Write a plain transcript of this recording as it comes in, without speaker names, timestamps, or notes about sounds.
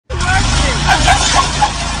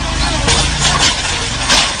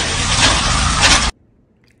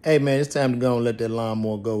Hey, man, it's time to go and let that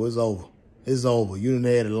lawnmower go. It's over. It's over. You done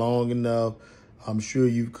had it long enough. I'm sure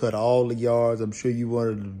you've cut all the yards. I'm sure you one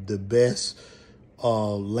of the best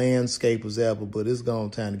landscapers ever, but it's gone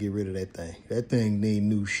time to get rid of that thing. That thing need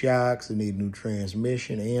new shocks. It need new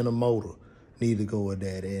transmission and a motor. Need to go with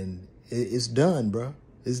that. And it's done, bro.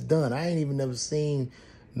 It's done. I ain't even never seen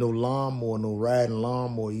no lawnmower, no riding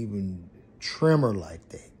lawnmower, even trimmer like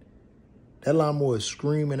that. That lawnmower is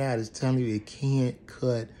screaming out. It's telling you it can't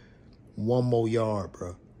cut one more yard,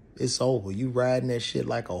 bro. It's over. You riding that shit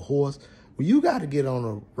like a horse. Well, you got to get on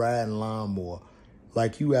a riding lawnmower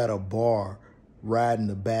like you at a bar riding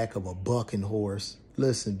the back of a bucking horse.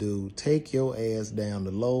 Listen, dude, take your ass down to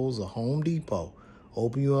Lowe's or Home Depot.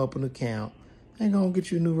 Open you up an account. Ain't gonna get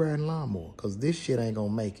you a new riding lawnmower because this shit ain't gonna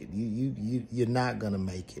make it. You're not gonna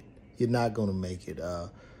make it. You're not gonna make it.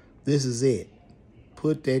 This is it.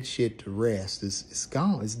 Put that shit to rest. It's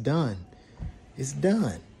gone. It's done. It's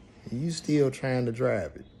done. You still trying to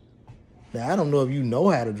drive it. Now, I don't know if you know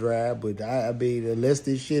how to drive, but I mean, unless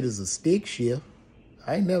this shit is a stick shift,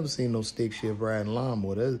 I ain't never seen no stick shift riding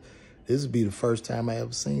lawnmower. This would be the first time I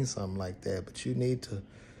ever seen something like that. But you need to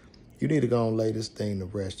go and lay this thing to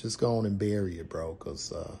rest. Just go on and bury it, bro,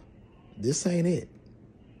 because this ain't it.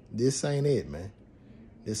 This ain't it, man.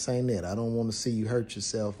 This ain't it. I don't want to see you hurt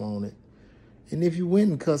yourself on it. And if you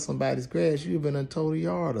went and cut somebody's grass, you've been and tore the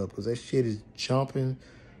yard up because that shit is jumping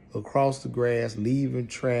across the grass, leaving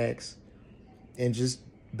tracks, and just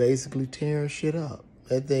basically tearing shit up.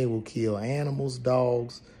 That thing will kill animals,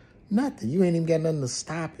 dogs, nothing. You ain't even got nothing to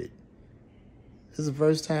stop it. This is the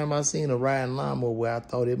first time I seen a riding lawnmower where I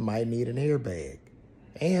thought it might need an airbag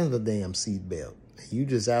and the damn seat belt. You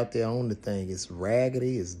just out there on the thing. It's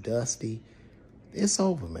raggedy, it's dusty. It's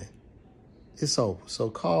over, man. It's over. So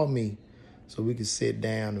call me so we can sit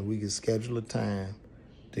down and we can schedule a time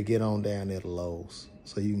to get on down there to Lowe's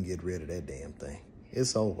so you can get rid of that damn thing.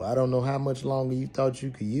 It's over. I don't know how much longer you thought you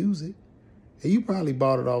could use it. You probably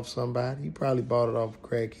bought it off somebody. You probably bought it off a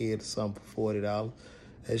crackhead or something for $40.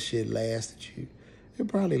 That shit lasted you. It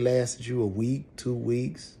probably lasted you a week, 2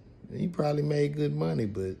 weeks. You probably made good money,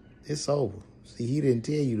 but it's over. See, he didn't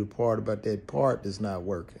tell you the part about that part that's not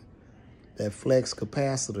working. That flex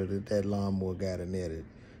capacitor that lawnmower got in there.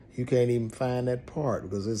 You can't even find that part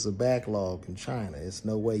because it's a backlog in China. It's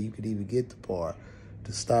no way you could even get the part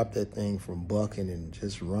to stop that thing from bucking and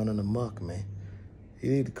just running amok, man.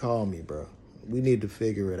 You need to call me, bro. We need to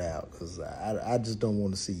figure it out because I just don't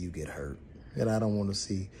want to see you get hurt. And I don't want to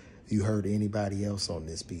see you hurt anybody else on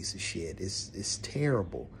this piece of shit. It's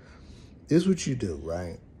terrible. This is what you do,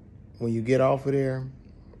 right? When you get off of there,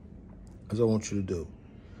 that's what I want you to do.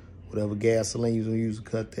 Whatever gasoline you're going to use to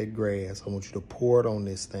cut that grass, I want you to pour it on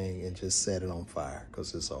this thing and just set it on fire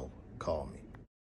because it's over. Call me.